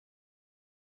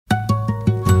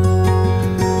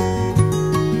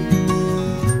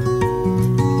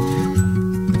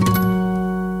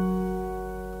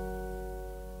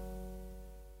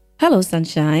Hello,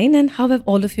 sunshine, and how have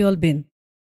all of you all been?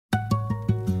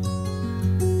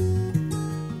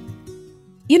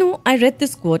 I read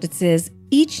this quote. It says,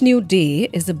 each new day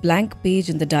is a blank page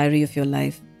in the diary of your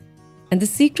life. And the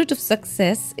secret of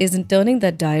success is in turning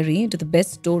that diary into the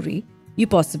best story you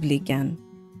possibly can.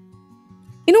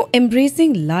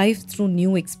 Embracing life through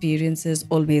new experiences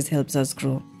always helps us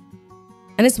grow.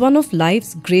 And it's one of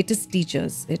life's greatest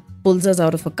teachers. It pulls us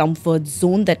out of a comfort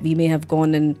zone that we may have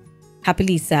gone and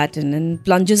happily sat in and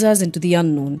plunges us into the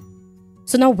unknown.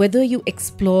 So now, whether you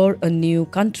explore a new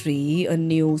country, a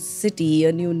new city,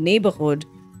 a new neighborhood,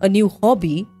 a new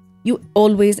hobby, you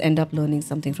always end up learning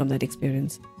something from that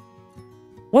experience.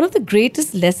 One of the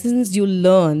greatest lessons you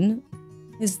learn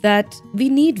is that we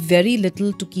need very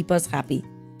little to keep us happy.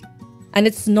 And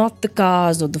it's not the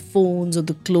cars or the phones or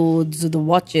the clothes or the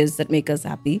watches that make us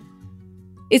happy.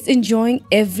 It's enjoying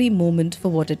every moment for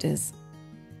what it is.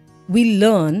 We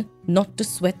learn not to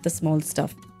sweat the small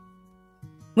stuff.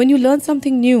 When you learn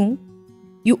something new,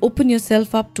 you open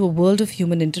yourself up to a world of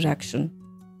human interaction.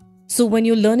 So when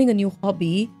you're learning a new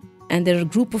hobby and there are a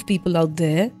group of people out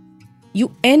there,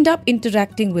 you end up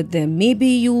interacting with them. Maybe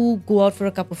you go out for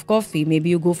a cup of coffee, maybe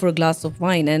you go for a glass of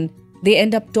wine, and they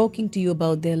end up talking to you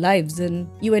about their lives and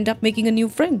you end up making a new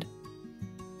friend.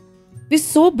 We're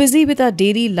so busy with our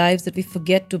daily lives that we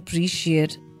forget to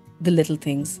appreciate the little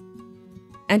things.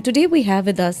 And today we have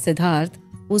with us Siddharth,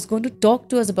 who's going to talk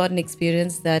to us about an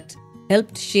experience that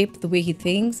helped shape the way he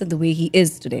thinks and the way he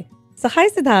is today. So hi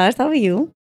Siddharth, how are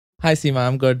you? Hi, Seema.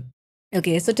 I'm good.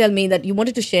 Okay, so tell me that you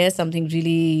wanted to share something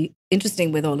really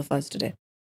interesting with all of us today.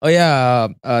 Oh yeah,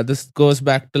 this goes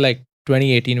back to like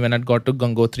 2018 when I got to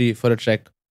Gangotri for a trek,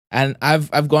 and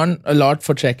I've gone a lot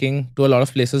for trekking to a lot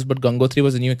of places, but Gangotri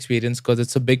was a new experience because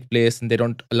it's a big place and they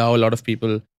don't allow a lot of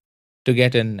people to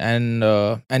get in, and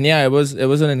yeah, it was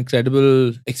an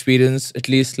incredible experience, at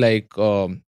least like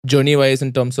journey wise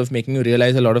in terms of making you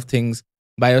realize a lot of things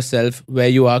by yourself, where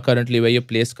you are currently, where you're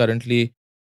placed currently,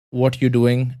 what you're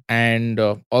doing, and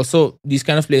also these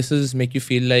kind of places make you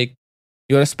feel like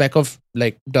you're a speck of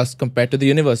like dust compared to the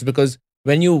universe, because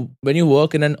when you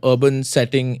work in an urban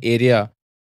setting area,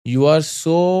 you are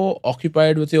so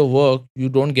occupied with your work, you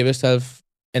don't give yourself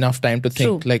enough time to True,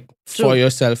 think like for true,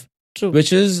 yourself, true,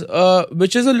 which is a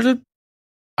little,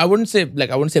 I wouldn't say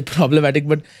problematic,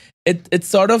 but it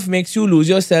sort of makes you lose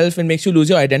yourself and makes you lose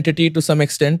your identity to some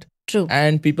extent, true.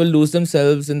 and people lose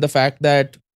themselves in the fact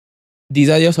that these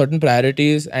are your certain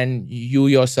priorities and you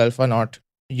yourself are not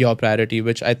your priority,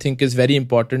 which I think is very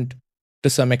important to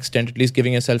some extent, at least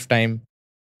giving yourself time.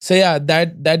 So yeah,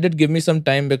 that did give me some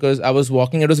time because I was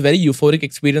walking. It was a very euphoric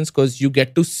experience because you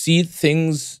get to see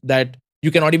things that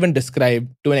you cannot even describe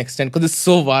to an extent because it's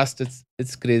so vast.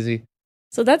 It's crazy.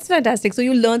 So that's fantastic. So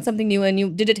you learned something new and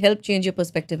you did it help change your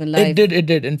perspective in It life? did. It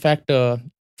did. In fact,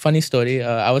 funny story.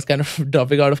 I was kind of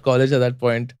dropping out of college at that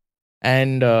point,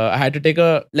 and I had to take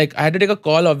a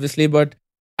call, obviously. But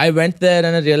I went there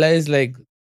and I realized like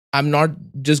I'm not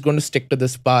just going to stick to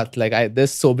this path. Like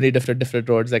there's so many different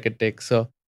roads I could take. So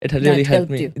it had really That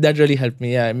helped helped me. you. That really helped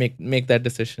me. Yeah, make that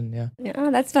decision. Yeah, Yeah,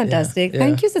 that's yeah, fantastic. yeah.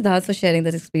 Thank you, Siddharth, for sharing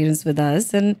that experience with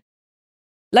us. And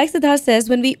like Siddharth says,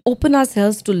 when we open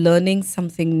ourselves to learning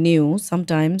something new,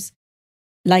 sometimes,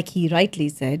 like he rightly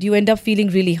said, you end up feeling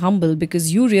really humble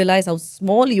because you realize how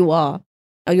small you are,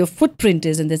 how your footprint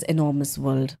is in this enormous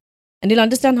world. And you'll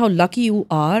understand how lucky you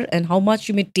are and how much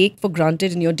you may take for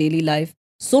granted in your daily life.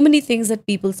 So many things that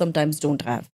people sometimes don't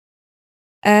have.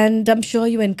 And I'm sure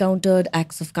you encountered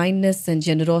acts of kindness and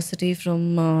generosity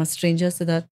from strangers,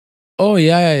 Siddharth. Oh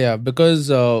yeah. Because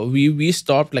we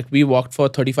stopped, like we walked for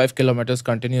 35 kilometers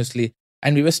continuously,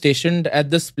 and we were stationed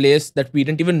at this place that we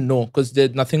didn't even know because there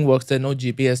nothing works there, no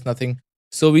GPS, nothing.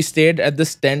 So we stayed at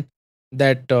this tent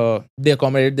that they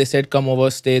accommodated. They said come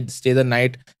over, stay the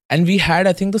night, and we had,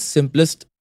 I think, the simplest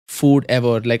food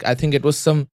ever. Like I think it was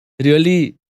some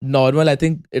really normal. I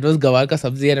think it was gawar ka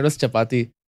sabzi and it was chapati,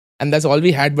 and that's all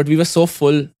we had. But we were so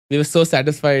full, we were so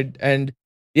satisfied, and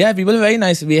yeah, people were very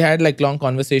nice. We had like long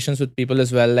conversations with people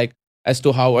as well, like as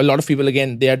to how a lot of people,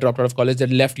 again, they had dropped out of college, they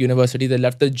left university, they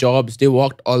left their jobs, they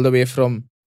walked all the way from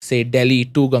say Delhi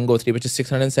to Gangotri, which is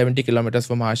 670 kilometers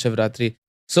from Mahashivratri.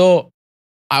 So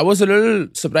I was a little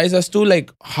surprised as to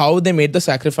like how they made the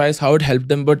sacrifice, how it helped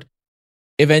them. But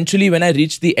eventually, when I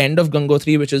reached the end of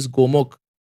Gangotri, which is Gomukh,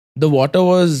 the water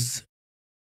was,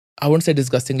 I won't say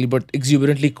disgustingly, but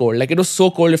exuberantly cold. Like it was so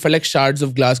cold, it felt like shards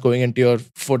of glass going into your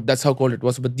foot. That's how cold it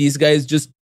was. But these guys just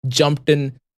jumped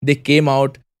in, they came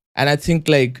out, and I think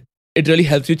like it really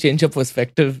helps you change your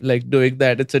perspective. Like doing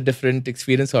that, it's a different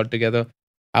experience altogether.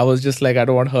 I was just like, I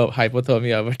don't want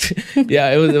hypothermia, but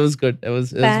yeah, it was good. It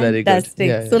was very good. Fantastic.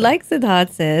 Yeah, So, yeah. like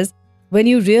Siddharth says, when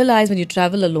you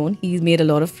travel alone, he's made a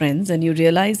lot of friends, and you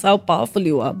realize how powerful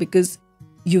you are because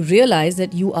you realize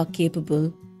that you are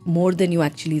capable more than you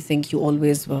actually think you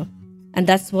always were. And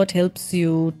that's what helps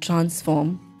you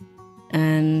transform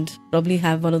and probably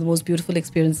have one of the most beautiful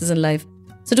experiences in life.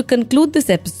 So, to conclude this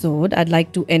episode, I'd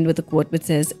like to end with a quote which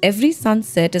says, "Every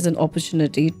sunset is an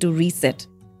opportunity to reset,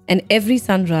 and every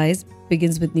sunrise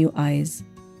begins with new eyes.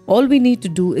 All we need to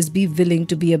do is be willing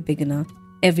to be a beginner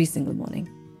every single morning."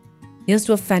 Here's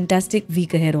to a fantastic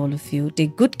week ahead, all of you.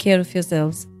 Take good care of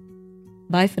yourselves.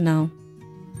 Bye for now.